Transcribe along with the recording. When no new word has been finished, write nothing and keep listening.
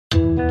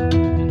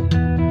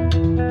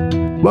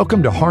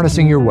Welcome to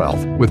Harnessing Your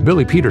Wealth with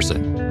Billy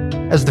Peterson.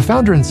 As the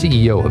founder and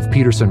CEO of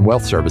Peterson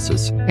Wealth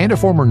Services and a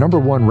former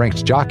 #1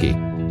 ranked jockey,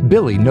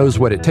 Billy knows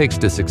what it takes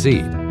to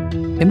succeed.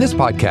 In this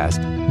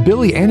podcast,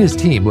 Billy and his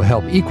team will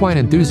help equine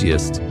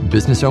enthusiasts,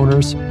 business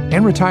owners,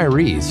 and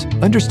retirees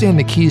understand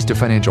the keys to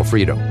financial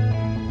freedom.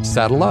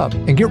 Saddle up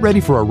and get ready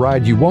for a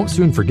ride you won't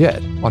soon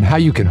forget on how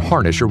you can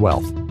harness your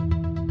wealth.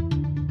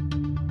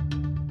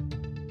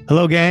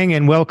 Hello, gang,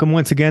 and welcome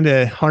once again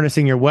to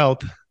Harnessing Your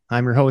Wealth.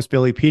 I'm your host,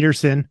 Billy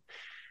Peterson.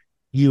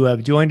 You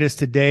have joined us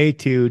today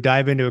to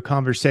dive into a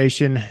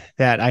conversation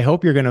that I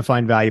hope you're going to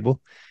find valuable.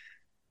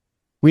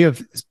 We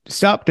have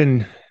stopped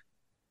and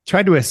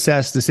tried to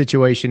assess the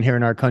situation here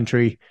in our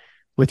country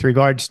with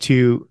regards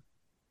to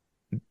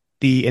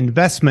the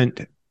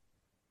investment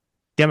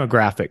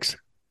demographics.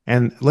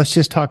 And let's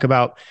just talk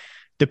about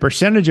the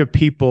percentage of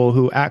people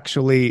who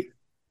actually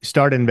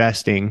start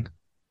investing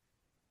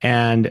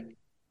and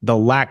the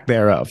lack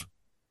thereof.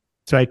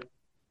 So I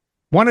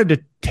wanted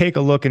to take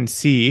a look and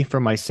see for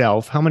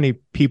myself how many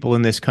people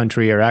in this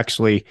country are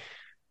actually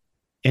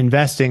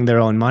investing their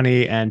own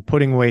money and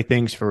putting away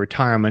things for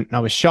retirement. And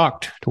I was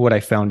shocked to what I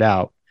found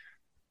out.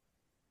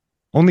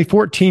 Only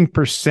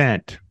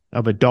 14%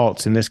 of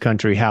adults in this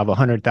country have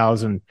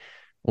 $100,000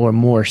 or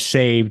more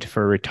saved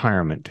for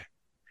retirement.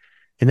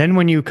 And then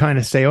when you kind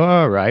of say, oh,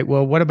 all right,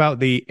 well, what about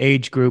the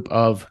age group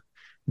of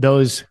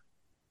those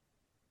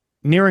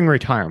nearing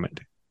retirement?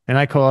 And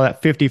I call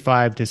that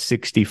 55 to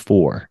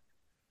 64.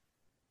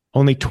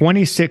 Only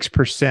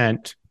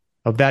 26%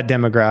 of that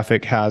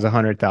demographic has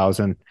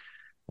 $100,000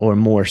 or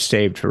more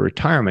saved for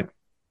retirement.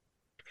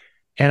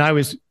 And I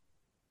was,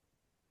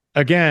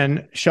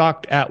 again,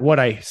 shocked at what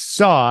I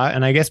saw.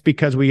 And I guess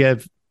because we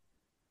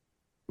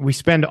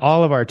spend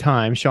all of our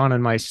time, Sean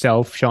and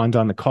myself, Sean's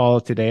on the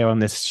call today, on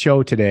this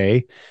show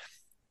today,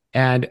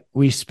 and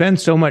we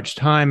spend so much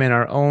time in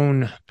our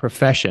own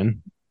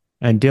profession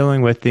and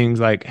dealing with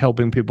things like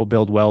helping people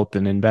build wealth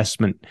and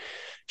investment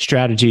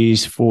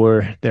strategies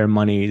for their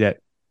money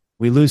that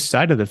we lose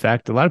sight of the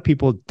fact a lot of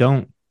people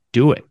don't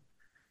do it,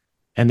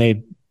 and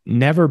they've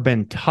never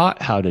been taught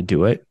how to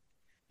do it.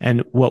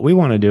 And what we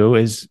want to do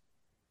is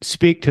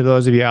speak to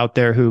those of you out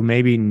there who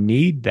maybe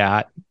need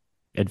that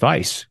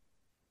advice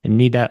and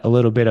need that a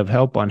little bit of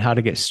help on how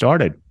to get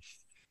started.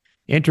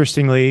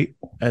 Interestingly,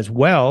 as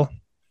well,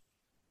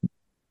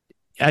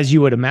 as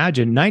you would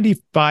imagine,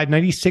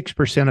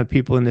 96% of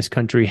people in this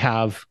country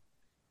have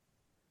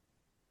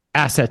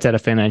assets at a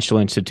financial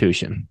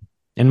institution.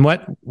 And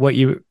what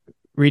you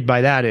read by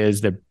that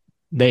is that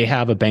they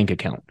have a bank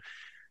account.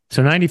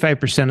 So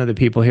 95% of the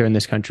people here in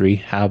this country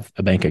have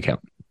a bank account.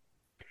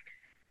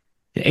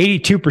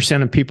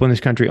 82% of people in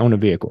this country own a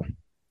vehicle,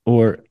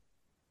 or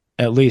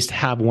at least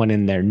have one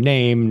in their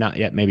name, not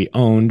yet maybe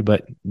owned,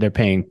 but they're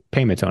paying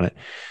payments on it.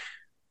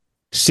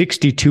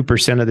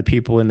 62% of the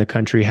people in the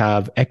country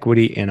have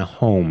equity in a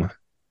home.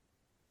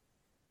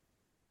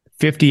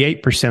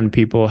 58% of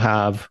people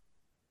have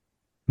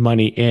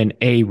money in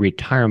a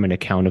retirement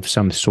account of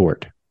some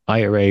sort,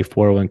 IRA,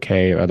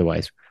 401k, or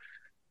otherwise.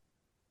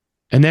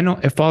 And then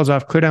it falls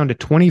off clear down to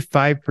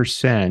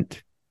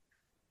 25%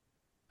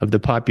 of the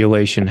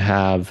population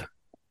have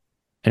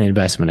an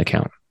investment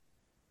account.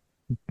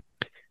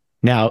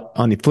 Now,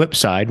 on the flip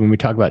side, when we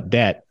talk about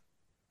debt,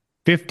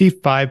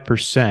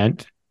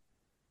 55%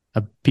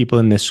 of people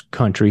in this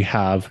country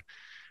have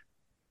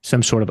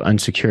some sort of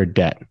unsecured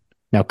debt.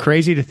 Now,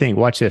 crazy to think,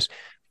 watch this,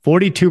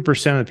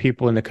 42% of the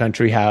people in the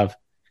country have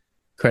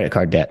credit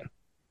card debt.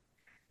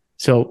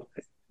 So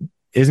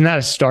isn't that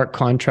a stark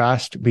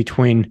contrast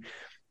between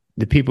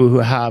the people who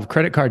have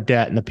credit card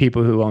debt and the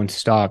people who own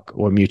stock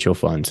or mutual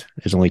funds?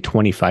 Is only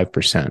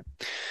 25%.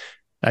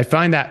 I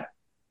find that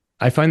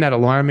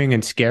alarming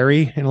and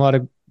scary in a lot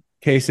of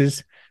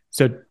cases.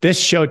 So this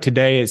show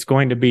today is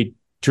going to be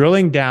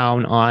drilling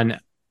down on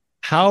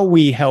how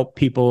we help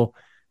people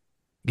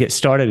get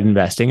started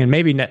investing, and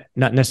maybe not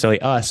necessarily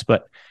us,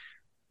 but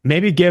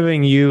maybe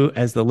giving you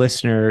as the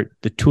listener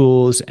the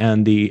tools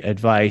and the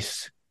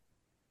advice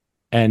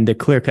and the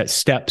clear-cut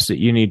steps that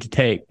you need to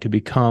take to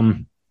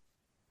become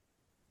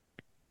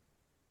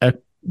a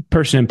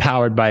person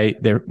empowered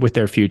with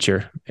their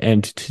future,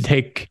 and to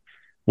take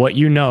what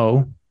you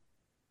know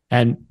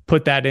and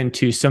put that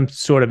into some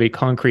sort of a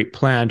concrete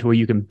plan to where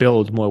you can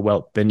build more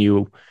wealth than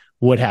you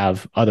would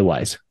have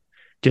otherwise.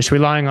 Just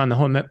relying on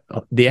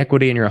the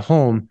equity in your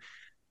home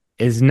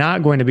is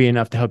not going to be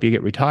enough to help you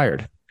get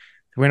retired.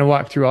 We're going to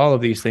walk through all of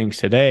these things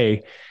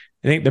today.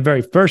 I think the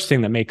very first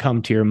thing that may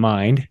come to your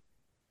mind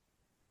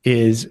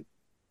is,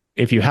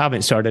 if you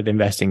haven't started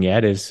investing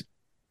yet, is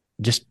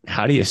just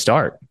how do you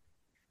start?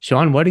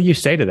 Sean, what do you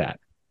say to that?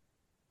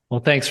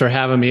 Well, thanks for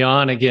having me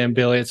on again,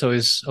 Billy. It's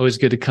always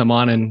good to come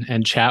on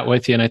and chat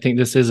with you. And I think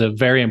this is a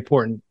very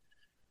important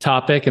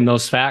topic, and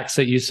those facts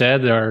that you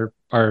said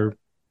are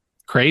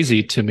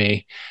crazy to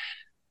me.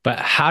 But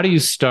how do you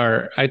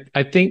start?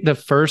 I think the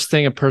first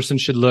thing a person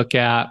should look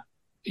at,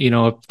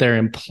 if they're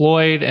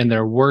employed and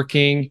they're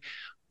working,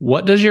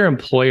 what does your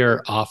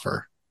employer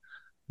offer?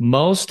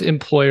 most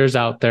employers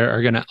out there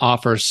are going to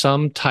offer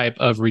some type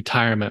of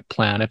retirement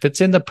plan. If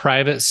it's in the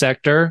private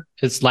sector,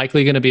 it's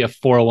likely going to be a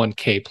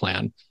 401k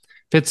plan.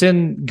 If it's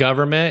in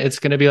government, it's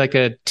going to be like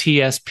a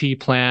TSP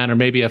plan or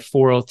maybe a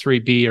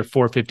 403B or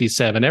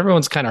 457.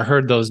 Everyone's kind of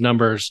heard those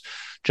numbers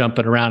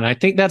jumping around. And I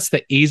think that's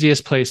the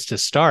easiest place to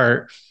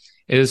start,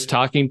 is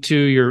talking to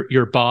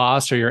your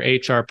boss or your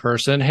HR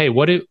person. Hey,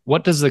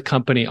 what does the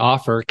company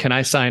offer? Can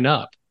I sign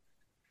up?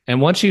 And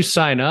once you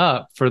sign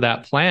up for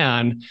that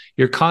plan,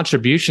 your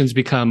contributions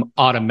become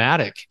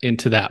automatic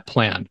into that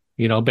plan,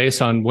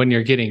 based on when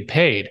you're getting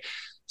paid.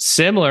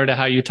 Similar to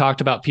how you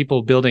talked about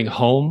people building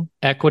home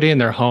equity in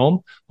their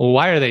home. Well,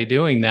 why are they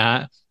doing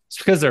that? It's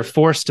because they're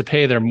forced to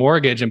pay their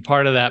mortgage, and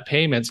part of that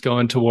payment's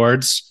going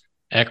towards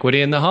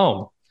equity in the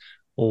home.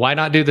 Well, why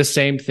not do the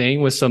same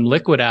thing with some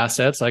liquid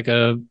assets like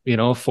a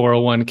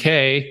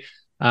 401k,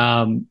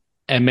 and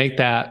make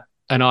that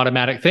an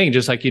automatic thing,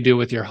 just like you do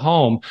with your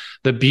home.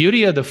 The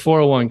beauty of the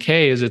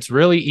 401k is it's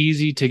really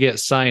easy to get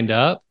signed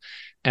up.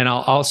 And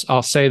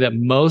I'll say that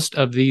most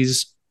of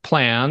these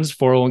plans,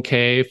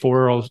 401k,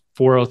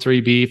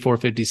 403b,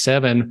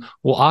 457,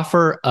 will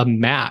offer a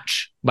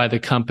match by the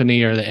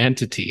company or the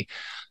entity.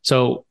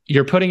 So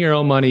you're putting your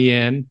own money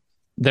in,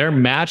 they're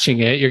matching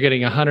it. You're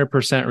getting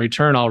 100%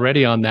 return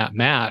already on that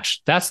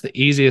match. That's the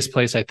easiest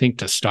place, I think,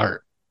 to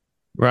start.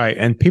 Right.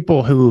 And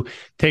people who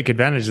take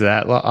advantage of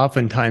that,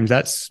 oftentimes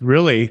that's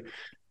really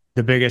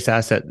the biggest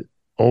asset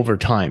over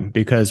time,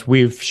 because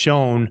we've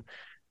shown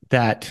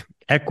that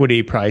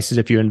equity prices,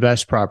 if you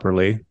invest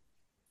properly,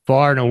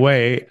 far and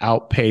away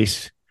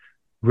outpace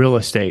real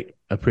estate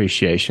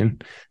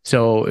appreciation.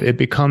 So it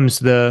becomes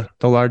the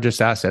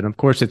largest asset. Of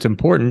course, it's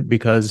important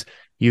because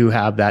you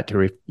have that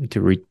to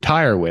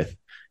retire with.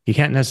 You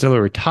can't necessarily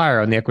retire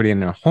on the equity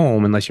in a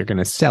home unless you're going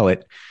to sell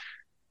it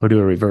or do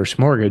a reverse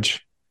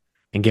mortgage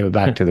and give it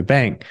back to the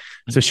bank.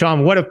 So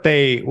Sean, what if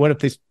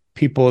these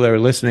people that are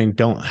listening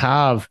don't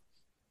have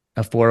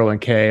a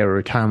 401k or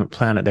retirement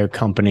plan at their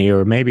company,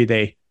 or maybe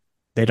they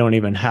don't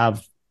even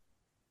have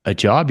a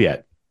job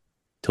yet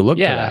to look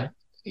for that?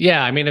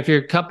 Yeah. I mean, if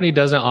your company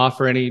doesn't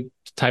offer any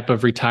type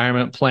of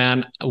retirement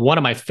plan, one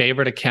of my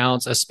favorite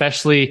accounts,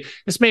 especially,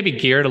 this may be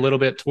geared a little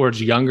bit towards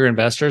younger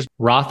investors,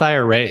 Roth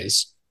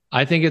IRAs.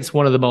 I think it's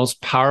one of the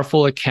most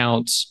powerful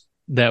accounts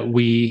that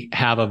we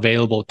have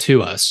available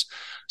to us.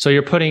 So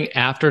you're putting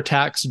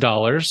after-tax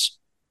dollars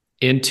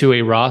into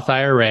a Roth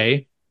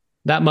IRA.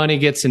 That money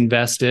gets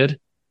invested,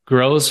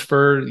 grows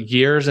for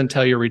years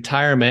until your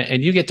retirement,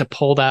 and you get to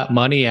pull that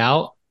money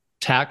out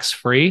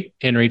tax-free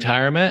in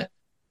retirement.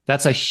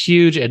 That's a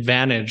huge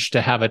advantage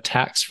to have a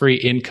tax-free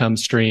income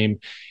stream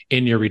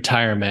in your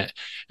retirement.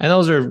 And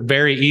those are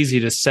very easy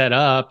to set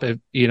up. If,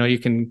 you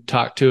can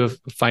talk to a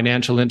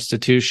financial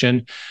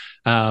institution.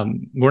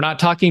 We're not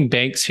talking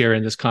banks here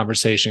in this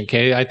conversation.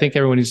 Okay. I think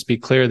everyone needs to be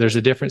clear. There's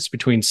a difference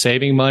between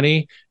saving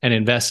money and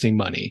investing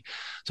money.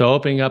 So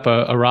opening up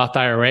a Roth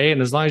IRA,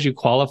 and as long as you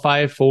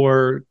qualify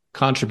for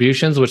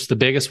contributions, which the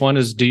biggest one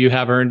is, do you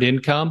have earned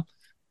income?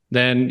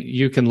 Then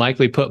you can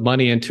likely put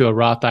money into a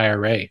Roth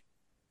IRA.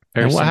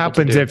 And what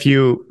happens if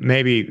you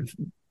maybe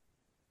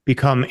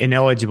become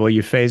ineligible?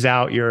 You phase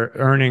out, your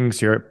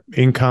earnings, your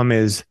income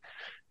is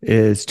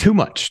too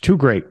much, too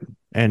great.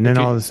 And then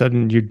all of a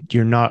sudden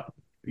you're not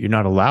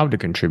allowed to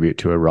contribute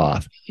to a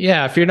Roth.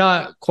 Yeah. If you're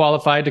not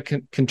qualified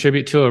to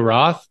contribute to a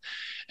Roth,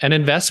 an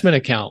investment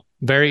account,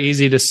 very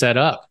easy to set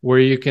up, where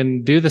you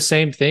can do the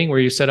same thing, where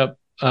you set up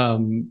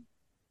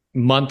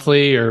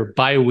monthly or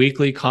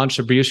bi-weekly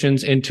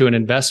contributions into an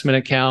investment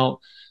account.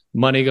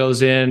 Money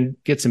goes in,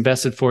 gets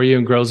invested for you,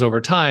 and grows over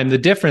time. The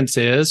difference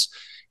is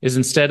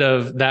instead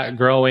of that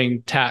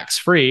growing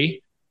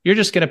tax-free, you're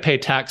just going to pay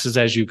taxes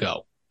as you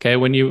go. Okay.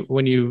 When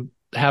you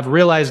have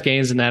realized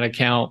gains in that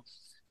account,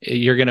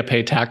 you're going to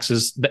pay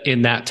taxes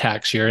in that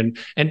tax year.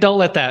 And don't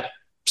let that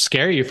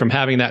scare you from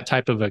having that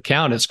type of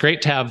account. It's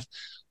great to have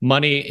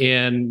money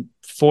in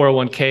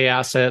 401k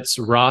assets,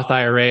 Roth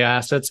IRA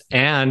assets,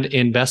 and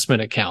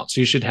investment accounts.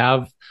 You should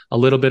have a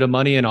little bit of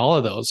money in all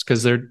of those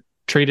because they're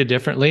treated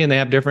differently and they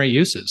have different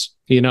uses,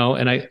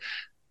 and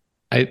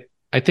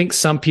I think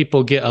some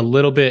people get a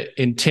little bit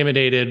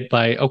intimidated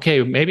by,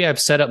 okay, maybe I've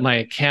set up my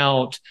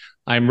account,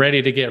 I'm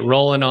ready to get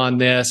rolling on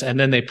this. And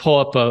then they pull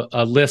up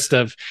a list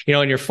of,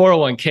 in your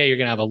 401k, you're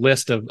going to have a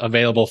list of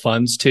available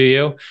funds to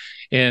you.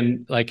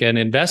 In like an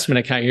investment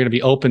account, you're going to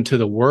be open to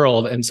the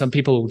world. And some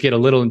people get a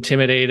little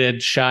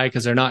intimidated, shy,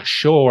 because they're not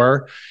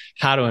sure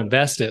how to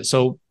invest it.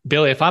 So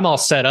Billy, if I'm all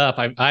set up,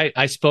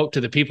 I spoke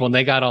to the people and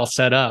they got all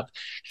set up.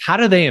 How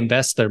do they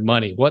invest their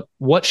money?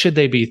 What should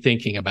they be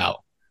thinking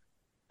about?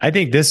 I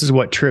think this is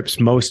what trips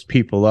most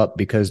people up,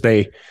 because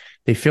they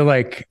feel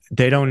like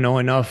they don't know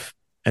enough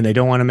and they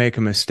don't want to make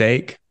a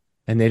mistake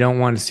and they don't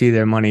want to see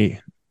their money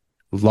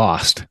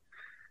lost.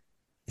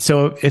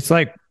 So it's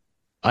like,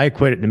 I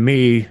equate it to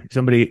me.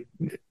 Somebody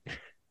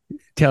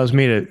tells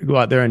me to go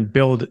out there and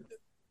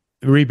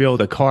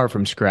rebuild a car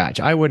from scratch.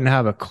 I wouldn't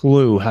have a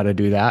clue how to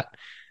do that.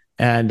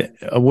 And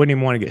I wouldn't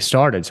even want to get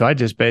started. So I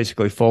just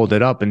basically fold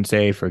it up and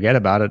say, forget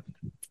about it.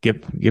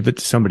 Give it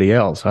to somebody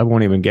else. I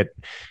won't even get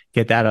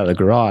get that out of the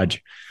garage.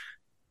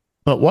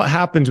 But what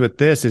happens with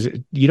this is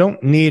you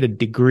don't need a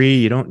degree.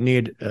 You don't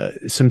need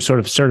some sort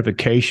of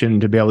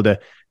certification to be able to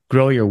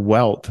grow your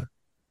wealth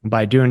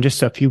by doing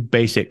just a few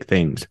basic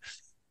things.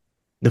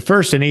 The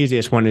first and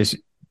easiest one is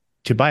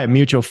to buy a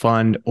mutual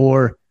fund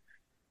or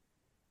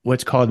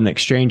what's called an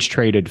exchange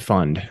traded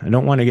fund. I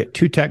don't want to get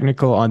too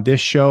technical on this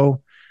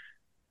show,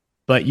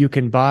 but you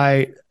can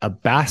buy a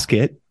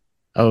basket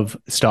of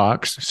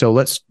stocks. So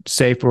let's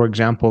say, for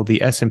example,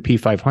 the S&P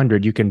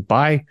 500, you can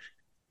buy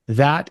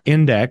that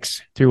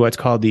index through what's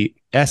called the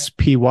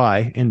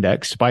SPY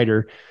index,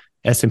 Spider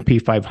S&P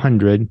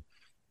 500.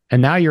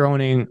 And now you're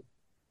owning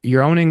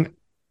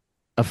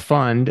a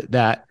fund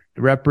that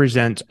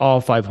represents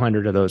all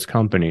 500 of those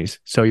companies.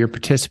 So you're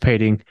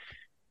participating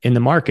in the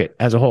market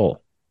as a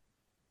whole.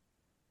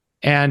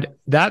 And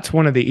that's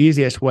one of the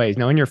easiest ways.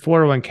 Now in your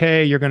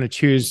 401k, you're going to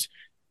choose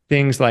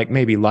things like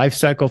maybe life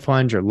cycle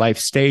funds or life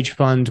stage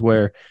funds,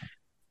 where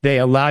they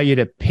allow you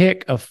to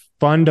pick a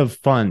fund of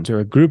funds or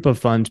a group of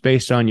funds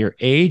based on your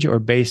age or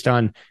based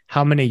on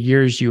how many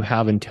years you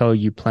have until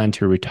you plan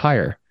to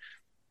retire.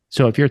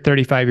 So if you're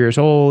 35 years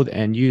old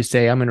and you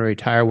say, I'm going to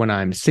retire when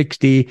I'm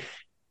 60,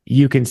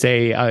 you can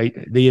say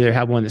they either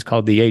have one that's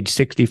called the age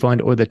 60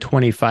 fund or the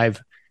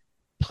 25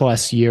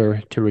 plus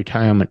year to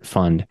retirement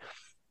fund.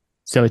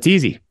 So it's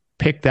easy.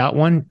 Pick that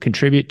one,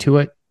 contribute to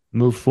it,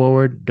 move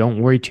forward.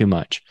 Don't worry too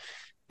much.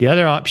 The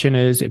other option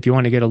is if you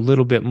want to get a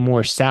little bit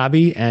more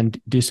savvy and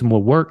do some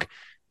more work,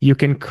 you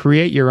can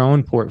create your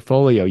own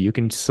portfolio. You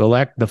can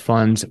select the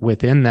funds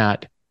within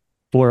that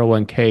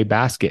 401k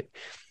basket.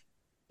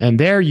 And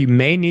there you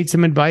may need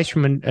some advice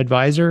from an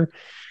advisor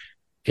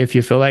if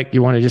you feel like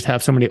you want to just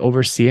have somebody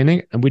overseeing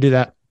it. And we do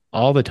that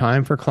all the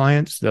time for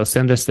clients. They'll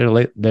send us their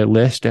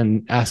list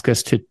and ask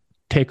us to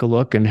take a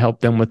look and help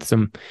them with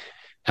some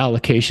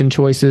allocation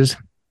choices.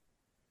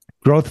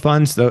 Growth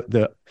funds,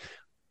 the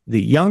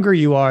younger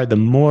you are, the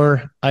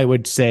more I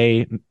would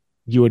say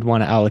you would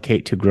want to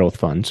allocate to growth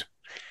funds,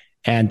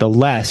 and the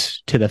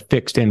less to the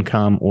fixed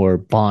income or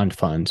bond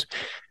funds.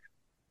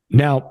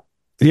 Now,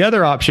 the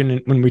other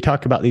option when we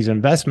talk about these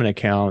investment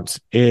accounts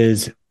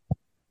is,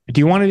 do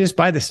you want to just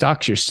buy the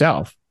stocks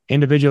yourself,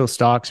 individual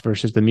stocks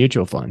versus the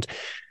mutual funds?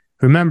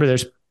 Remember,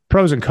 there's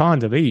pros and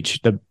cons of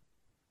each. The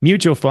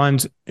mutual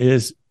funds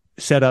is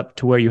set up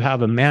to where you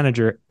have a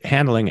manager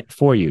handling it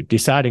for you,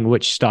 deciding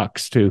which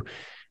stocks to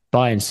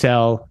buy and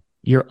sell.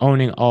 You're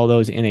owning all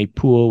those in a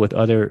pool with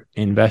other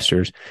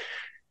investors.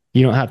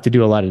 You don't have to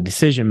do a lot of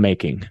decision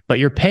making, but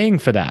you're paying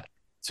for that.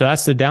 So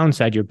that's the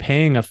downside. You're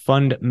paying a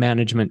fund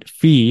management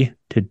fee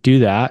to do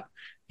that.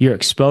 You're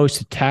exposed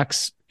to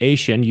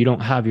taxation. You don't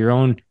have your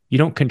own, you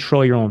don't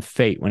control your own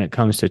fate when it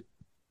comes to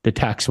the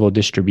taxable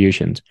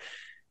distributions.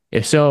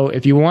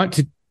 If you want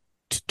to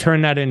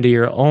turn that into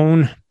your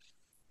own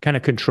kind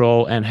of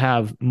control and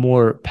have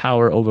more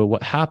power over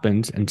what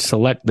happens and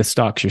select the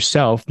stocks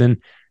yourself,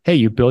 then hey,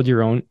 you build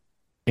your own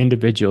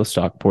individual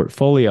stock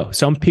portfolio.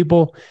 Some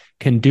people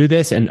can do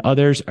this and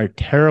others are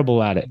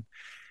terrible at it.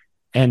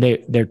 And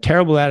they're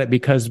terrible at it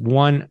because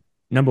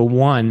number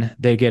one,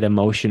 they get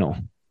emotional.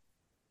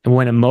 And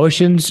when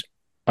emotions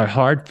are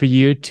hard for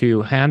you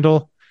to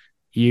handle,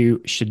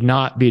 you should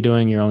not be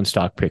doing your own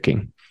stock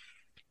picking.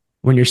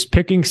 When you're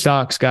picking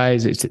stocks,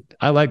 guys,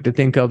 I like to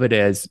think of it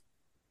as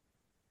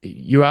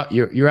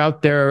you're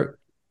out there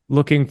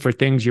looking for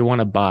things you want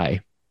to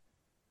buy.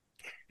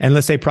 And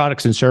let's say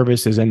products and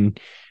services, and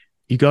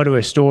you go to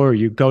a store,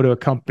 you go to a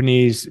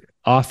company's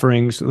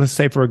offerings, let's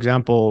say, for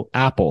example,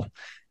 Apple,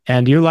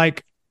 and you're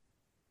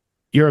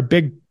a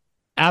big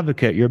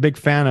advocate, you're a big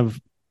fan of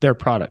their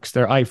products,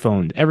 their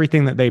iPhone,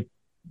 everything that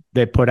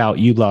they put out,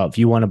 you love,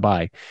 you want to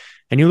buy.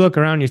 And you look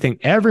around, you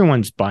think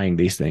everyone's buying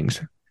these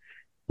things.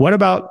 What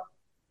about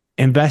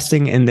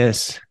investing in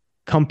this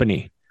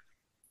company?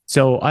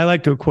 So I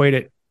like to equate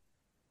it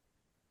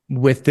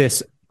with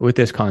this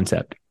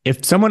concept.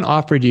 If someone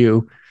offered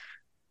you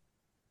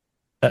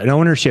an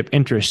ownership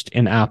interest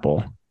in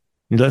Apple,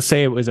 let's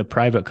say it was a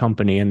private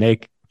company, and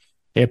they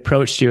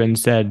approached you and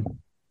said,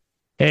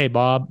 hey,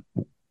 Bob,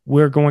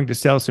 we're going to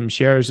sell some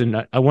shares,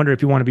 and I wonder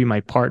if you want to be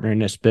my partner in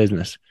this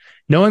business.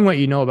 Knowing what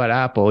you know about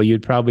Apple,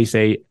 you'd probably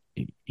say,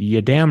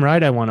 you're damn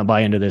right I want to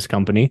buy into this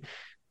company.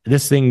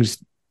 This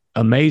thing's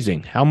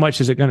amazing. How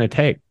much is it going to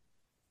take?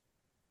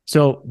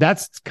 So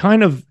that's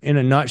kind of, in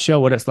a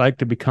nutshell, what it's like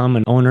to become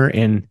an owner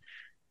in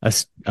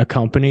a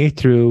company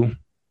through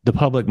the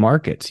public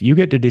markets. You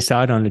get to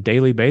decide on a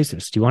daily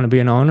basis. Do you want to be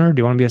an owner? Or do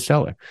you want to be a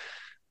seller?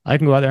 I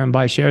can go out there and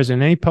buy shares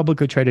in any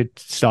publicly traded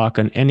stock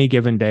on any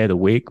given day of the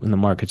week when the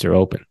markets are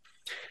open.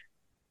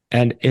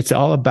 And it's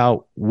all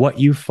about what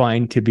you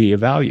find to be a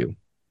value.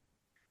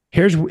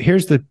 Here's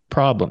the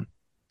problem.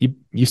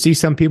 You see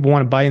some people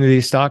want to buy into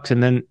these stocks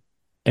and then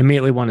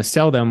immediately want to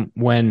sell them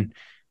when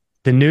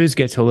the news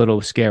gets a little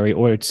scary,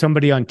 or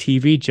somebody on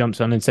TV jumps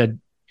on and said,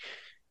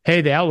 hey,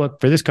 the outlook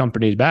for this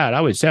company is bad,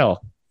 I would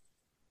sell.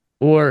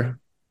 Or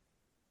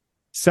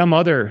some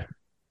other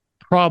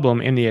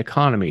problem in the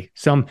economy,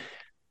 some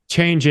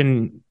change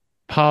in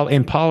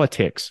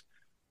politics,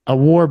 a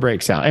war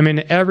breaks out. I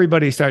mean,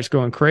 everybody starts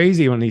going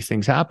crazy when these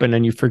things happen,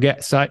 and you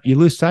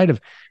lose sight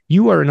of,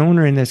 you are an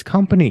owner in this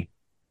company.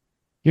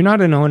 You're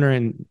not an owner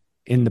in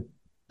the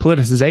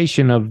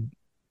politicization of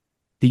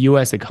the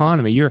U.S.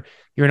 economy. You're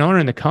an owner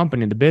in the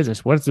company, the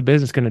business. What is the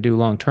business going to do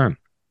long term?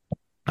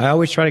 I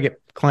always try to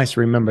get clients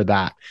to remember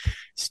that.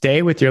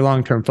 Stay with your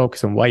long-term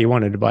focus on why you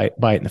wanted to buy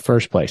it in the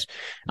first place.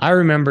 I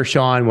remember,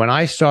 Sean, when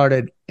I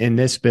started in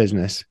this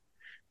business,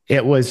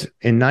 it was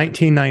in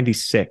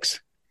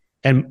 1996.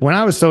 And when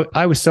I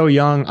was so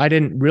young, I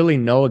didn't really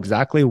know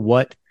exactly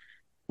what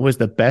was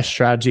the best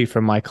strategy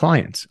for my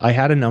clients. I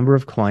had a number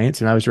of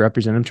clients and I was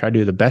representing them, trying to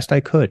do the best I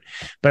could.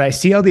 But I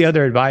see all the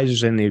other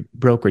advisors in the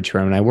brokerage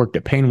firm, and I worked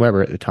at Payne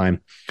Weber at the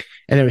time.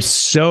 And there was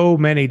so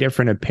many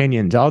different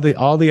opinions. All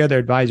the other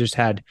advisors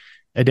had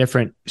a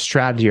different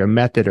strategy or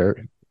method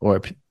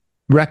or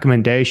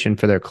recommendation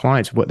for their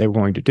clients, what they were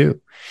going to do.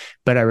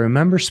 But I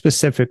remember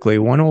specifically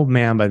one old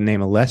man by the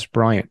name of Les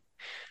Bryant,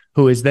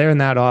 who was there in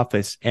that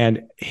office,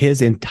 and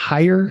his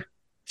entire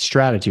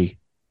strategy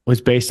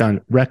was based on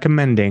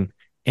recommending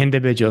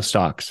individual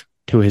stocks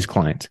to his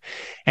clients.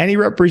 And he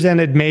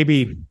represented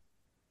maybe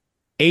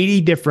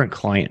 80 different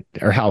client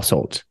or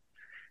households.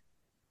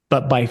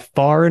 But by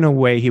far and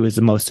away, he was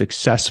the most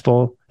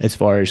successful as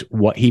far as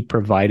what he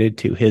provided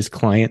to his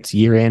clients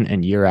year in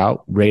and year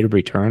out, rate of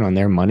return on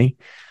their money.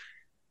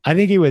 I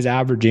think he was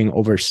averaging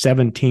over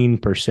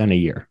 17% a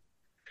year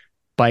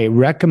by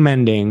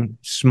recommending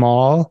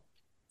small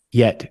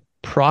yet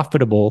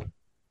profitable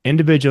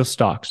individual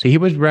stocks. So he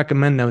would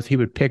recommend those, he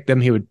would pick them,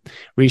 he would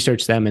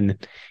research them,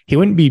 and he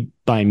wouldn't be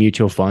buying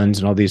mutual funds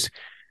and all these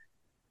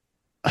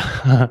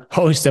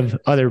host of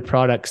other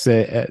products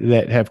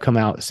that have come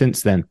out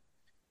since then.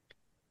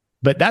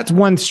 But that's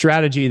one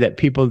strategy that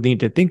people need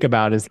to think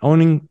about, is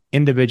owning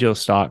individual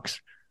stocks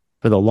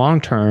for the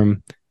long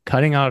term,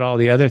 cutting out all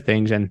the other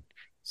things and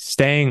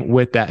staying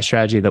with that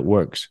strategy that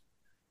works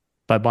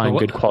by buying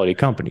good quality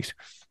companies.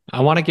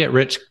 I want to get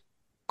rich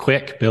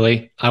quick,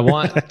 Billy. I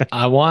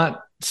want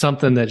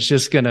something that's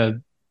just going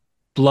to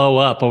blow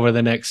up over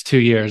the next 2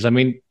 years. I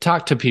mean,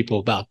 talk to people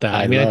about that.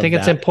 I think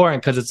it's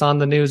important because it's on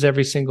the news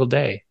every single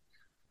day.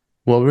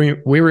 Well,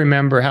 we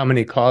remember how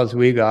many calls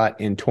we got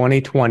in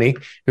 2020.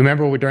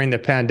 Remember during the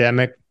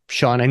pandemic,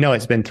 Sean, I know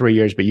it's been 3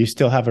 years, but you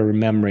still have a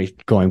memory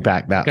going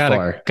back that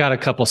far. Got a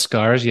couple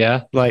scars,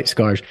 yeah. Light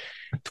scars.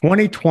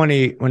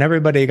 2020, when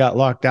everybody got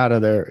locked out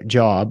of their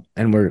job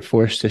and were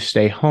forced to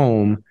stay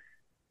home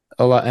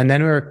a lot, and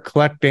then we were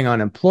collecting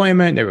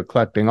unemployment, they were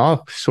collecting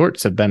all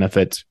sorts of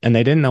benefits, and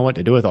they didn't know what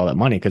to do with all that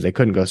money because they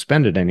couldn't go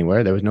spend it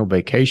anywhere. There was no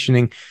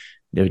vacationing,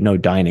 there was no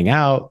dining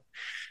out.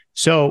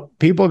 So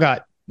people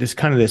got this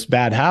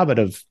bad habit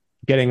of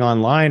getting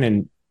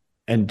online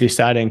and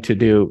deciding to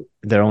do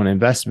their own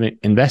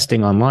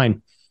investing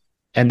online.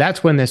 And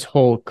that's when this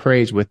whole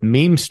craze with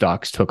meme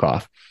stocks took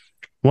off.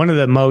 One of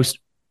the most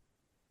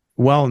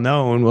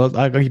well-known,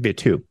 I'll give you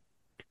two,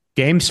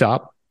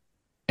 GameStop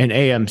and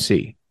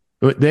AMC.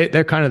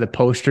 They're kind of the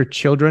poster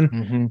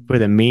children for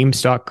the meme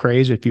stock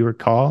craze, if you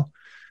recall.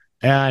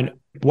 And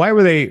why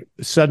were they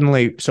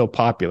suddenly so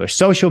popular?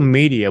 Social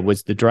media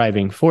was the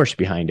driving force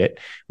behind it,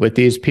 with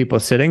these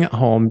people sitting at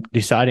home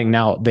deciding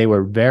now they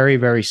were very,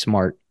 very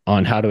smart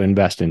on how to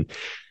invest in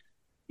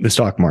the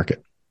stock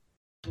market.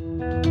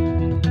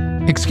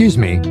 Excuse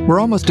me, we're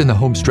almost in the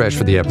home stretch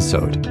for the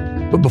episode.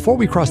 But before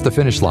we cross the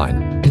finish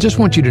line, I just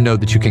want you to know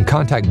that you can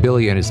contact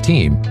Billy and his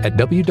team at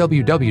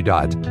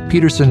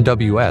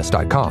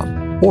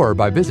www.petersonws.com or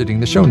by visiting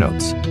the show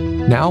notes.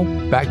 Now,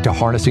 back to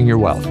harnessing your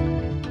wealth.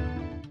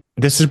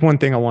 This is one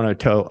thing I want to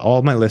tell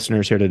all my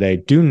listeners here today.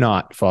 Do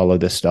not follow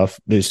this stuff,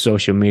 these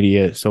social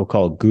media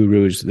so-called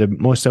gurus.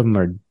 Most of them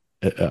are,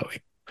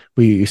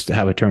 we used to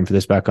have a term for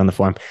this back on the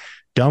farm,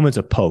 dumb as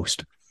a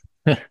post.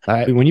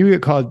 When you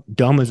get called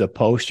dumb as a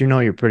post, you know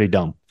you're pretty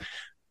dumb.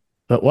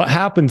 But what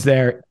happens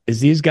there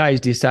is these guys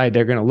decide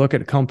they're going to look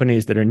at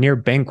companies that are near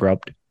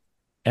bankrupt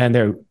and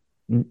they're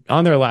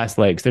on their last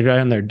legs. They're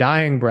on their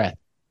dying breath.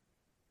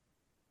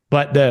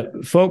 But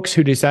the folks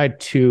who decide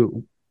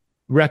to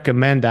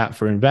recommend that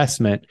for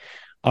investment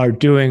are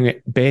doing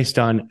it based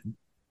on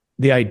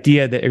the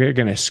idea that they're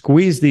going to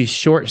squeeze these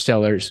short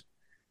sellers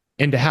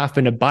into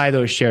having to buy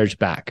those shares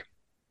back.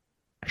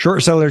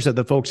 Short sellers are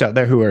the folks out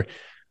there who are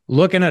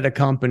looking at a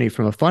company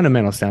from a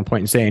fundamental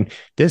standpoint and saying,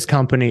 this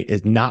company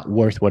is not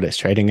worth what it's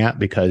trading at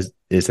because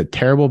it's a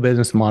terrible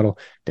business model.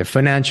 Their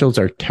financials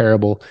are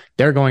terrible.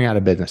 They're going out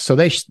of business. So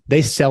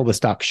they sell the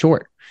stock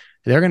short.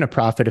 They're going to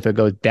profit if it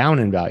goes down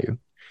in value.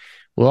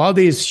 Well, all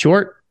these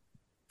short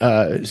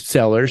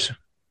sellers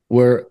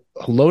were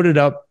loaded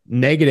up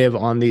negative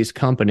on these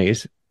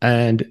companies,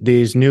 and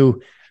these new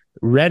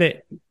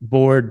Reddit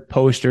board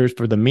posters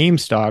for the meme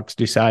stocks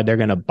decide they're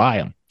going to buy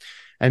them.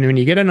 And when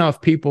you get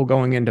enough people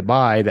going in to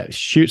buy, that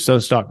shoots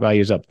those stock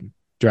values up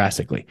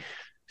drastically.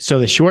 So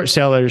the short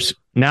sellers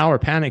now are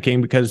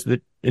panicking because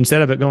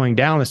instead of it going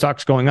down, the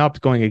stock's going up,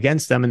 going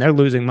against them, and they're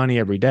losing money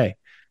every day.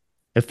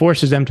 It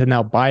forces them to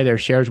now buy their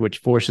shares, which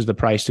forces the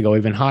price to go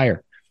even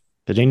higher.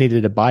 So they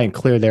needed to buy and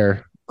clear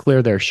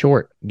their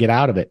short, get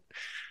out of it.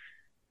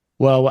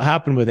 Well, what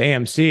happened with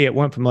AMC, it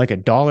went from like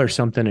 $1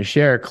 something a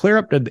share, clear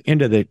up to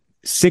into the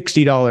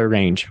 $60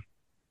 range.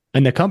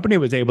 And the company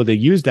was able to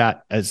use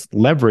that as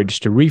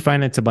leverage to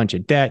refinance a bunch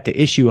of debt,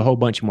 to issue a whole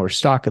bunch more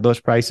stock at those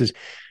prices.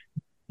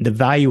 The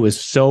value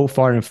was so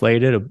far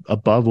inflated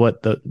above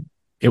what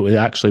it was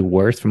actually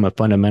worth from a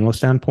fundamental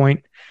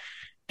standpoint.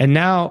 And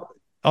now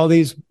all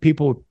these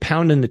people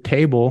pounding the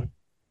table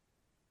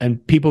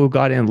and people who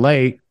got in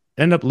late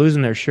end up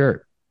losing their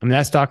shirt. I mean,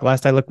 that stock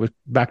last I looked was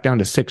back down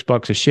to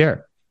 $6 a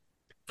share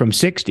from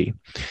 60.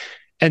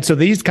 And so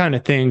these kind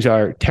of things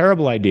are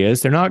terrible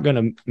ideas. They're not going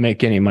to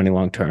make any money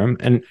long term.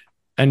 And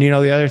the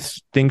other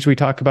things we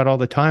talk about all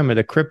the time are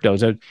the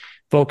cryptos,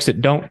 folks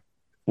that don't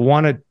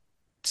want to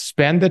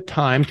spend the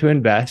time to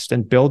invest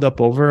and build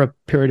up over a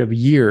period of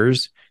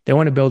years. They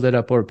want to build it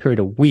up over a period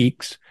of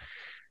weeks.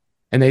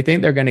 And they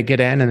think they're going to get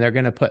in and they're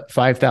going to put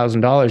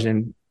 $5,000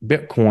 in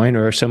Bitcoin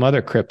or some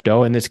other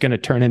crypto, and it's going to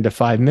turn into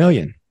 5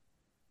 million.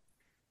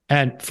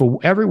 And for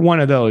every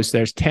one of those,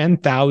 there's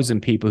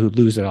 10,000 people who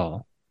lose it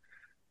all.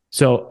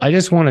 So I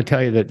just want to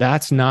tell you that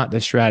that's not the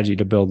strategy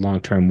to build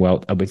long-term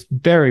wealth. I would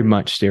very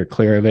much steer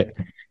clear of it.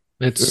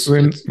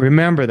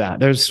 Remember that.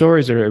 There's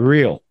stories that are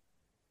real.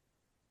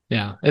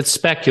 Yeah, it's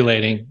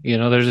speculating.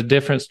 There's a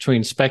difference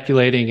between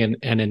speculating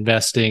and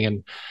investing.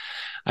 And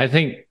I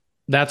think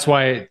that's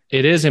why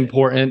it is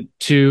important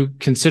to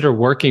consider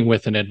working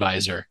with an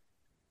advisor.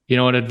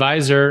 An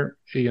advisor,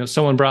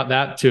 someone brought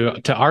that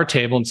to our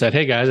table and said,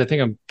 hey guys, I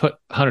think I'm put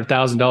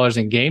 $100,000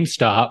 in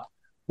GameStop.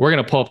 We're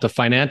going to pull up the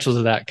financials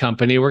of that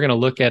company. We're going to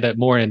look at it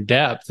more in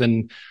depth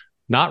and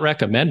not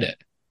recommend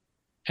it.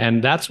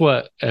 And that's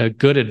what a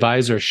good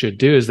advisor should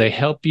do, is they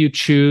help you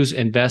choose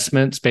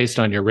investments based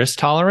on your risk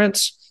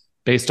tolerance,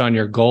 based on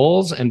your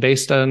goals, and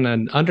based on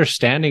an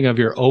understanding of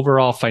your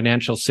overall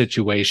financial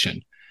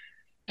situation.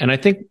 And I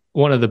think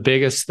one of the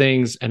biggest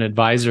things a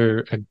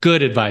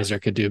good advisor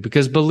could do,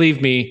 because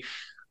believe me,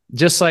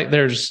 just like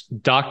there's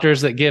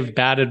doctors that give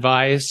bad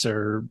advice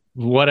or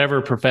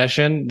whatever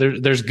profession,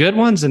 there's good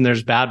ones and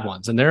there's bad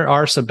ones. And there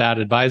are some bad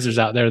advisors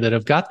out there that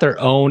have got their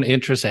own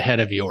interests ahead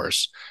of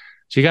yours.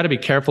 So you got to be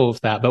careful with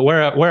that. But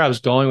where I was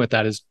going with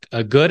that is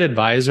a good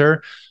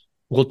advisor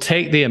will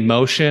take the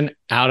emotion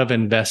out of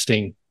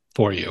investing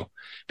for you.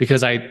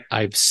 Because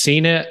I've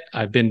seen it.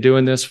 I've been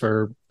doing this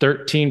for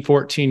 13,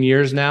 14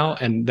 years now.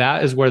 And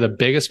that is where the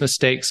biggest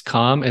mistakes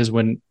come, is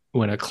when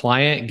a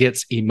client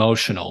gets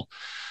emotional.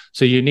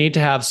 So you need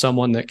to have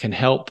someone that can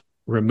help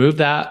remove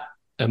that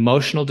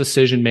emotional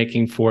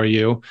decision-making for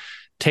you,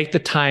 take the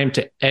time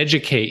to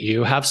educate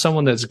you, have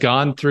someone that's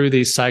gone through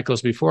these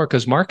cycles before,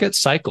 because markets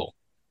cycle.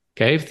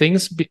 Okay.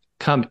 Things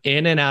come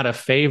in and out of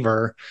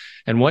favor.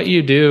 And what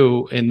you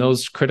do in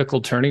those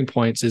critical turning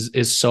points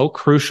is so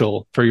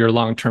crucial for your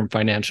long-term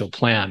financial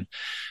plan.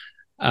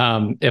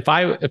 If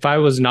I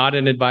was not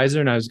an advisor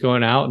and I was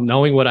going out and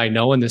knowing what I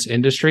know in this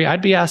industry,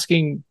 I'd be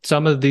asking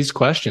some of these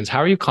questions. How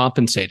are you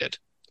compensated?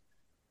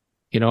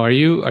 Are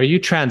you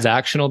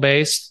transactional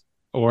based,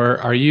 or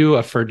are you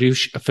a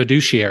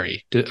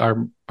fiduciary?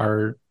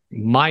 Are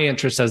my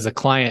interests as a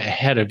client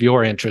ahead of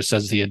your interests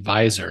as the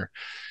advisor?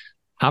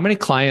 How many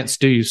clients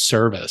do you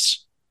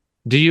service?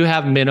 Do you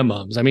have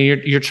minimums? I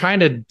mean, you're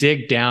trying to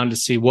dig down to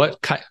see what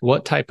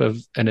type of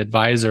an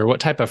advisor, what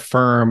type of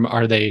firm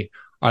are they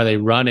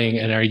running,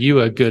 and are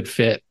you a good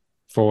fit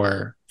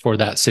for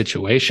that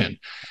situation?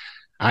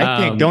 I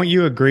think, don't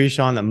you agree,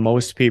 Sean, that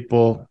most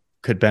people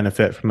could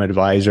benefit from an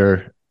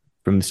advisor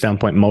from the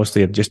standpoint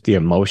mostly of just the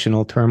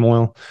emotional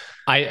turmoil?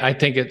 I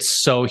think it's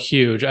so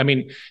huge. I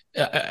mean,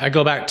 I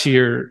go back to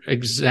your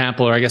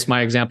example, or I guess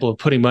my example of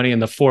putting money in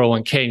the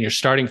 401k, and you're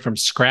starting from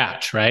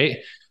scratch, right?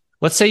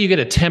 Let's say you get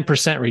a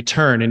 10%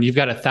 return and you've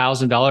got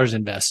 $1,000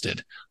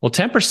 invested. Well,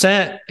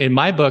 10% in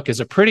my book is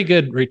a pretty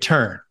good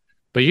return,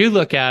 but you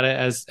look at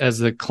it as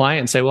the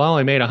client and say, well, I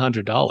only made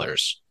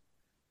 $100.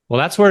 Well,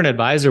 that's where an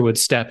advisor would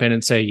step in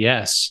and say,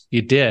 yes,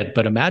 you did.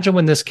 But imagine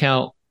when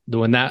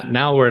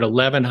now we're at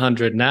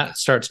 1,100 and that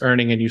starts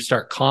earning and you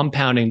start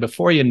compounding.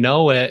 Before you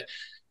know it,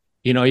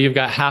 you've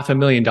got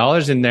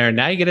 $500,000 in there. And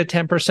now you get a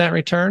 10%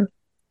 return.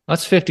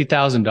 That's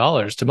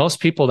 $50,000. To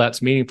most people,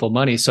 that's meaningful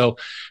money. So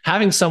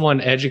having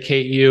someone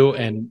educate you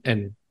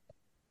and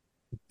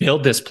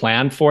build this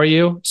plan for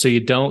you so you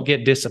don't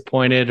get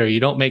disappointed or you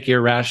don't make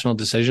irrational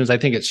decisions, I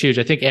think it's huge.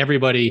 I think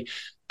everybody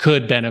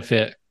could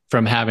benefit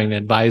from having an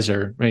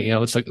advisor. Right?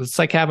 It's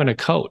like having a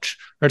coach,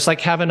 or it's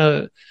like having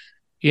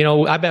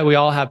I bet we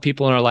all have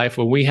people in our life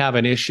when we have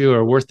an issue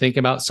or we're thinking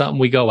about something,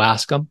 we go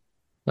ask them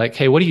like,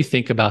 hey, what do you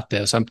think about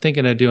this? I'm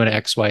thinking of doing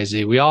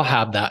XYZ. We all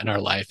have that in our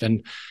life.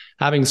 And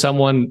having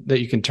someone that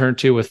you can turn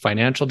to with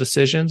financial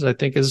decisions, I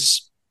think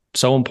is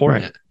so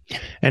important.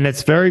 Right. And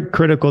it's very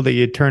critical that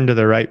you turn to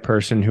the right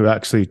person who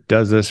actually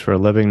does this for a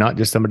living, not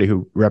just somebody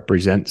who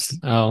represents.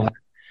 Oh,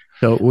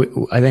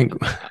 so I think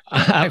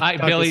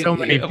Billy, so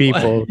many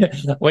people.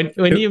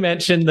 When you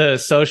mentioned the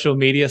social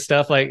media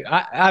stuff, like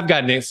I've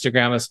got an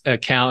Instagram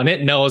account and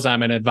it knows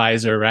I'm an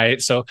advisor,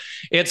 right? So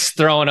it's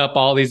throwing up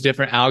all these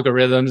different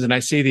algorithms, and I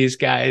see these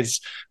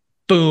guys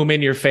boom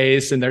in your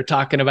face and they're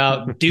talking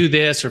about do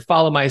this or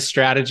follow my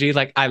strategy,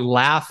 like I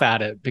laugh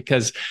at it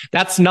because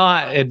that's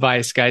not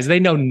advice, guys. They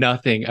know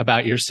nothing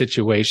about your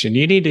situation.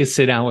 You need to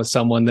sit down with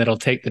someone that'll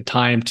take the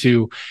time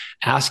to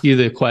ask you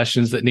the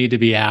questions that need to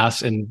be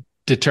asked and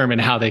determine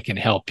how they can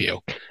help you.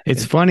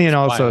 It's funny and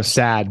also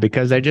sad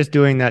because they're just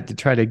doing that to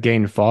try to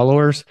gain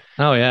followers.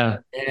 Oh, yeah.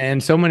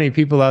 And so many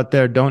people out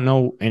there don't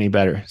know any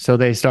better. So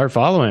they start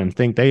following them,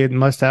 think they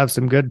must have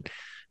some good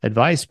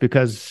advice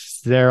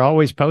because they're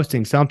always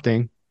posting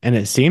something and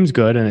it seems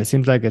good and it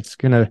seems like it's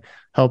going to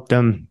help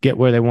them get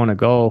where they want to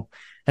go.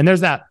 And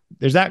there's that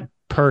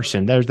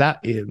person, there's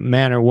that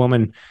man or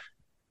woman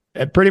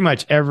at pretty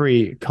much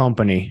every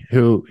company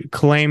who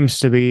claims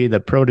to be the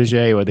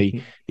protege or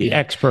the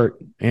expert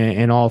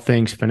in all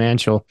things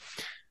financial.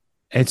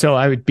 And so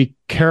I would be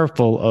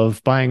careful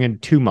of buying in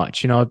too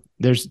much. You know,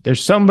 there's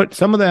some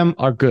of them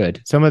are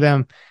good. Some of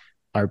them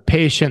are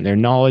patient. They're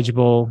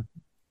knowledgeable.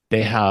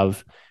 They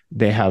have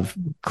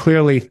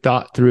clearly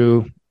thought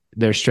through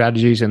their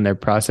strategies and their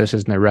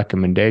processes and their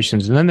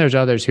recommendations. And then there's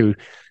others who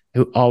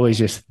always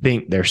just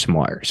think they're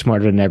smarter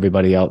than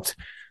everybody else.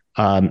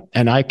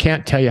 And I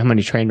can't tell you how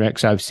many train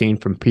wrecks I've seen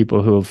from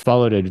people who have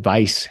followed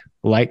advice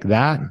like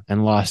that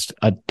and lost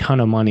a ton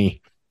of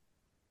money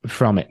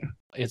from it.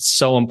 It's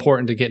so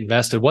important to get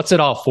invested. What's it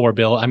all for,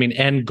 Bill? I mean,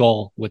 end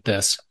goal with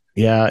this.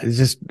 Yeah, it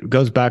just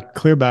goes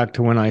clear back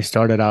to when I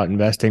started out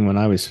investing when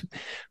I was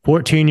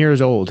 14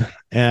 years old.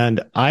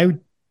 And I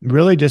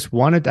really just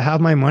wanted to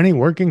have my money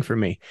working for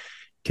me.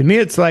 To me,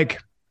 it's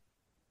like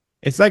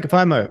if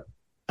I'm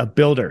a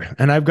builder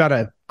and I've got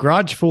a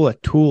garage full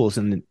of tools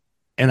and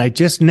I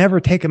just never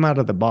take them out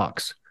of the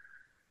box.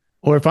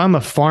 Or if I'm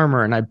a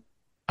farmer and I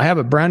have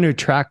a brand new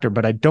tractor,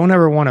 but I don't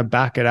ever want to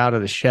back it out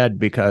of the shed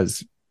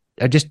because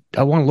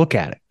I want to look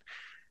at it.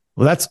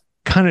 Well, that's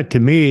kind of, to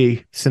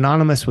me,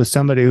 synonymous with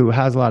somebody who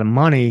has a lot of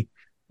money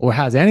or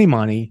has any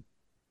money,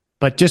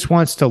 but just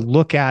wants to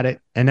look at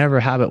it and never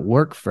have it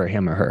work for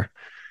him or her.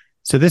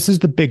 So this is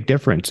the big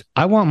difference.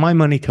 I want my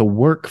money to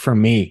work for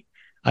me.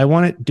 I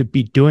want it to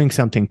be doing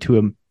something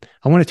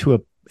I want it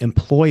to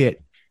employ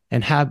it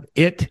and have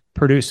it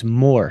produce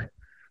more.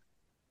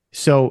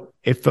 So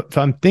if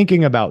I'm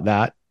thinking about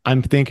that,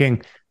 I'm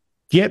thinking,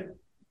 get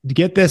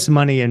this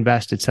money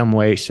invested some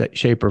way,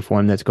 shape, or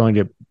form that's going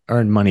to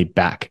earn money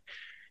back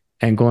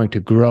and going to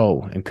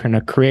grow and kind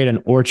of create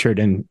an orchard.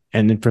 And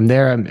then from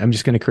there, I'm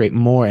just going to create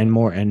more and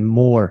more and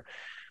more.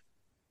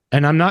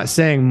 And I'm not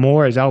saying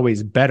more is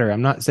always better.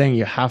 I'm not saying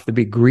you have to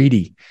be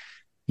greedy.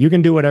 You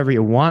can do whatever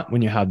you want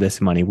when you have this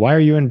money. Why are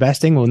you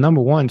investing? Well,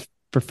 number one,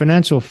 for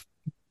financial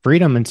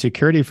freedom and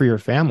security for your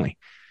family.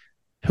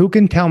 Who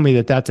can tell me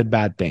that that's a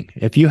bad thing?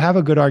 If you have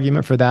a good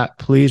argument for that,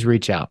 please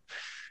reach out.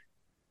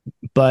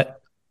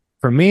 But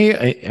for me,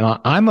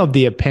 I'm of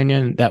the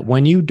opinion that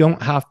when you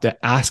don't have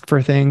to ask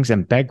for things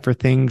and beg for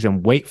things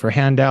and wait for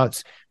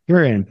handouts,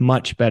 you're in a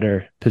much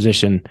better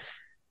position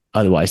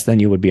otherwise than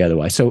you would be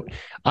otherwise. So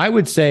I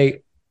would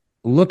say,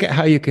 look at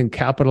how you can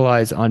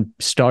capitalize on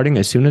starting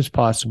as soon as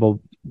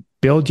possible,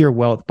 build your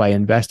wealth by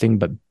investing,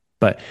 but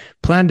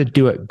plan to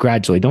do it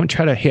gradually. Don't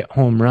try to hit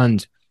home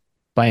runs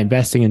by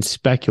investing in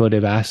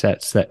speculative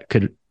assets that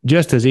could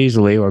just as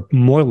easily or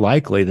more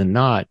likely than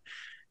not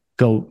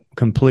go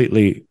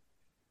completely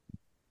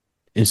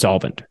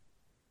insolvent.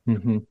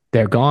 Mm-hmm.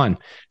 They're gone.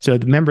 So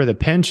remember, the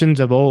pensions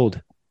of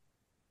old,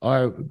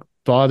 our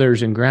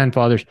fathers and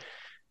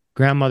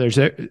grandmothers,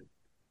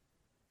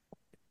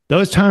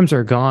 those times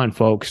are gone,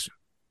 folks.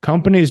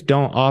 Companies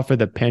don't offer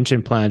the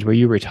pension plans where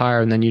you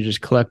retire and then you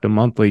just collect a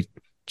monthly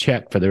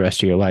check for the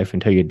rest of your life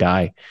until you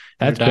die.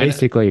 That's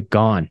basically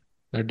gone.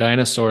 They're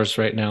dinosaurs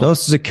right now. Social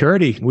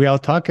Security, we all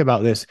talk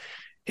about this.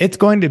 It's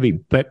going to be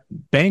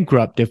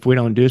bankrupt if we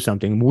don't do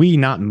something.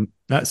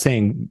 Not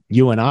saying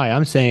you and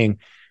I'm saying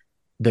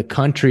the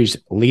country's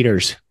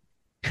leaders.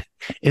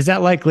 Is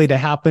that likely to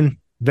happen?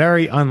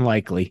 Very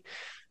unlikely.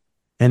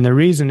 And the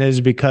reason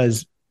is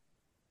because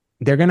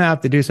they're going to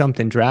have to do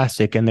something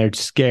drastic and they're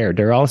scared.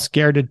 They're all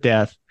scared to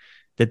death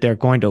that they're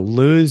going to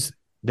lose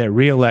their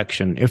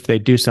reelection if they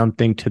do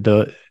something to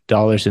the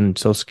dollars in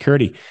Social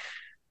Security.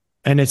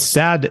 And it's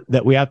sad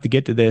that we have to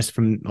get to this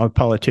from our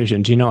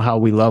politicians. You know how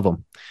we love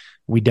them.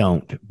 We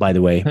don't, by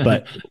the way.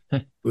 But,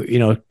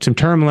 some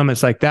term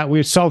limits like that, we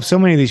would solve so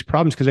many of these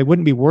problems because they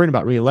wouldn't be worried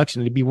about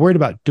reelection. They'd be worried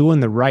about doing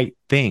the right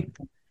thing.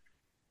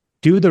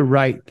 Do the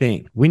right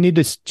thing. We need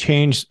to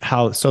change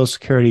how Social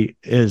Security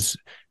is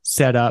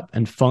set up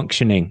and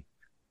functioning.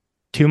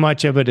 Too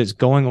much of it is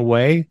going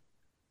away.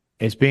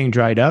 It's being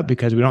dried up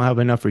because we don't have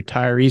enough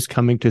retirees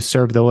coming to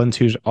serve the ones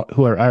who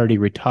are already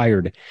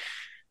retired.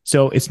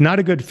 So it's not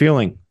a good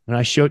feeling. And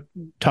I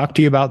talk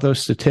to you about those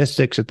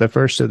statistics at the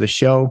first of the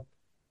show.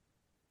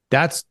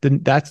 That's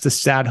the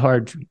sad,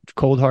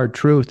 cold, hard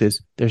truth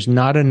is there's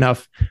not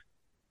enough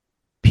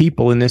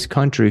people in this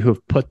country who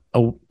have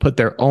put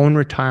their own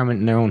retirement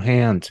in their own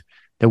hands.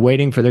 They're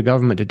waiting for the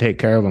government to take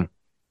care of them.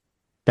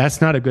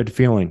 That's not a good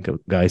feeling,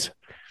 guys.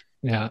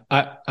 Yeah,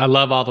 I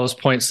love all those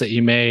points that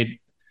you made.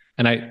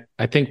 And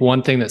I think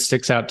one thing that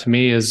sticks out to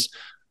me is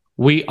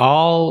we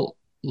all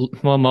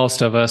Well,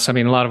 most of us, I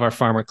mean, a lot of our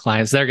farmer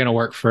clients, they're going to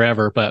work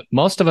forever, but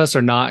most of us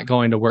are not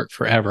going to work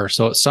forever.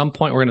 So at some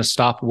point, we're going to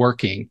stop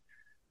working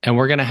and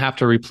we're going to have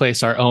to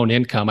replace our own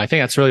income. I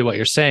think that's really what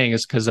you're saying,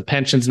 is because the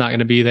pension's not going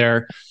to be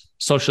there.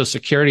 Social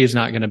Security is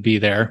not going to be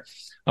there.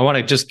 I want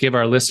to just give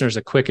our listeners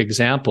a quick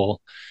example.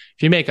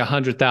 If you make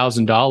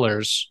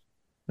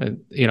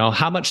 $100,000,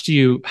 how much do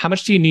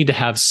you need to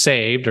have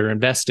saved or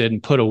invested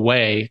and put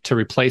away to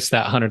replace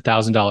that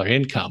 $100,000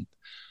 income?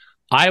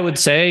 I would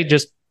say,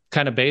 just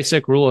kind of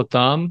basic rule of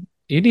thumb,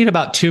 you need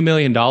about $2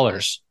 million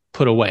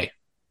put away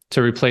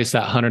to replace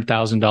that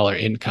 $100,000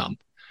 income.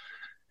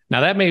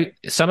 Now,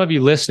 some of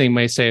you listening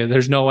may say,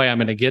 there's no way I'm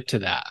going to get to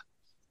that.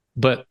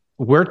 But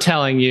we're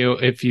telling you,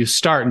 if you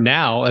start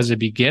now as a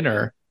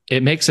beginner,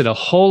 it makes it a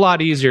whole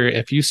lot easier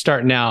if you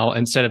start now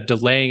instead of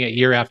delaying it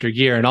year after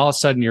year. And all of a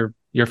sudden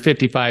you're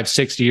 55,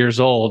 60 years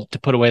old to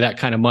put away that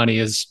kind of money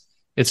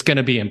it's going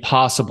to be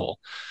impossible.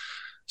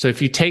 So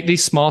if you take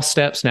these small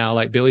steps now,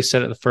 like Billy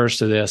said at the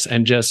first of this,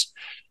 and just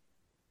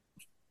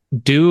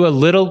do a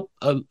little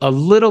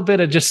bit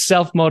of just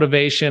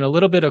self-motivation, a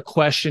little bit of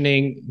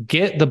questioning,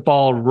 get the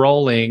ball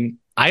rolling,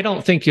 I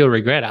don't think you'll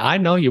regret it. I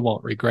know you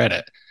won't regret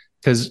it,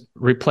 because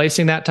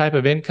replacing that type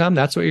of income,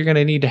 that's what you're going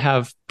to need to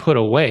have put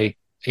away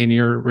in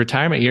your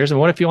retirement years. And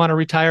what if you want to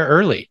retire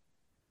early?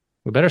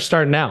 We better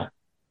start now.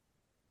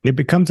 It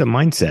becomes a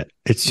mindset.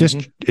 It's just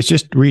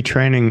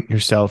retraining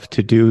yourself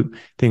to do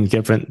things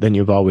different than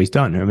you've always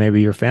done, or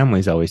maybe your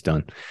family's always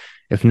done.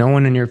 If no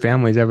one in your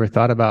family's ever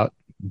thought about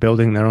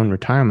building their own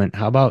retirement,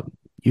 how about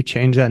you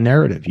change that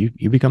narrative?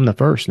 You become the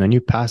first, and then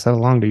you pass that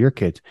along to your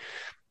kids.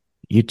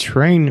 You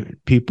train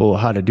people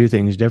how to do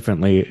things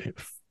differently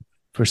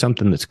for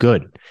something that's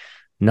good,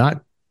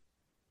 not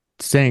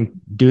saying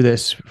do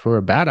this for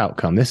a bad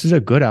outcome. This is a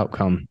good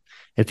outcome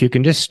if you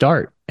can just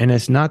start. And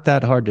it's not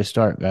that hard to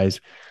start,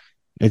 guys.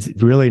 It's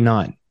really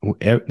not.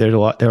 There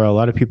are a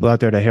lot of people out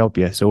there to help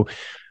you. So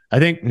I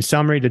think in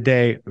summary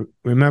today,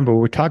 remember,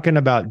 we're talking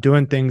about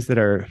doing things that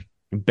are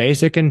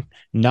basic and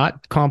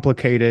not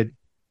complicated.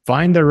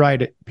 Find the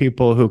right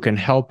people who can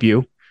help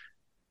you.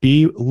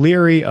 Be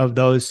leery of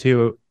those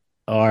who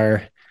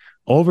are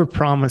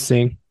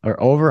over-promising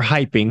or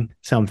over-hyping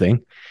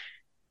something.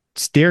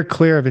 Steer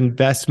clear of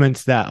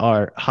investments that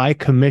are high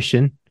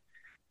commission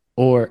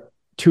or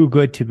too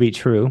good to be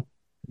true.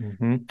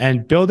 Mm-hmm.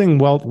 And building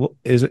wealth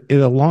is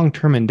a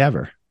long-term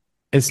endeavor.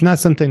 It's not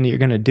something that you're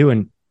going to do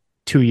in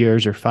 2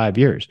 years or 5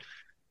 years.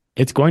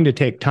 It's going to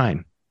take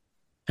time.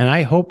 And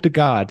I hope to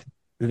God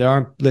there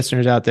aren't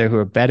listeners out there who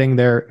are betting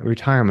their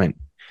retirement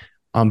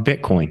on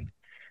Bitcoin.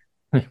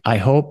 I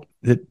hope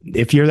that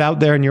if you're out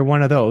there and you're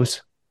one of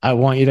those, I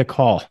want you to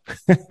call.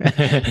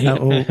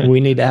 We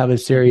need to have a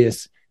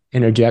serious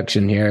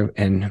interjection here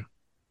and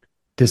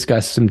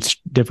discuss some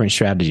different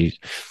strategies.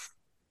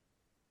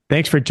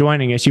 Thanks for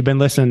joining us. You've been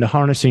listening to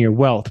Harnessing Your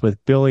Wealth with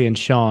Billy and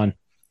Sean.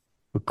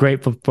 We're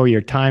grateful for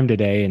your time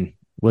today, and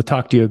we'll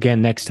talk to you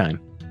again next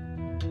time.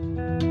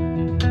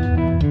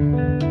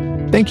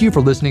 Thank you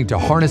for listening to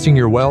Harnessing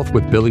Your Wealth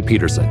with Billy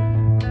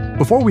Peterson.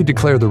 Before we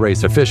declare the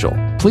race official,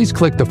 please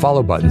click the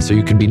follow button so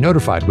you can be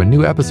notified when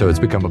new episodes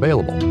become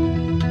available.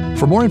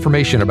 For more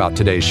information about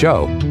today's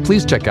show,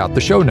 please check out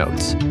the show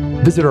notes.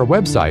 Visit our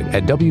website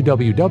at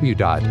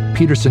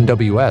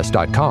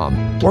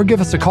www.petersonws.com or give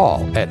us a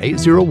call at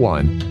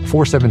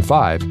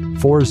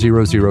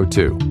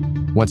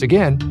 801-475-4002. Once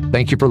again,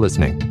 thank you for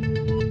listening.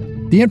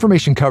 The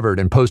information covered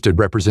and posted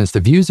represents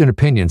the views and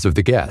opinions of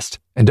the guest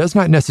and does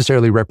not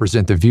necessarily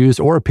represent the views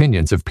or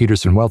opinions of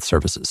Peterson Wealth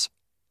Services.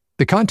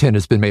 The content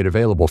has been made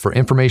available for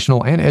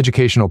informational and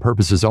educational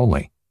purposes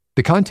only.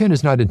 The content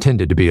is not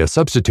intended to be a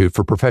substitute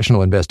for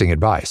professional investing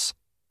advice.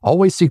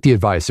 Always seek the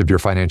advice of your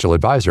financial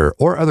advisor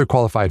or other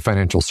qualified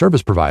financial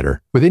service provider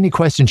with any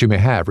questions you may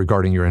have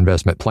regarding your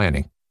investment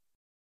planning.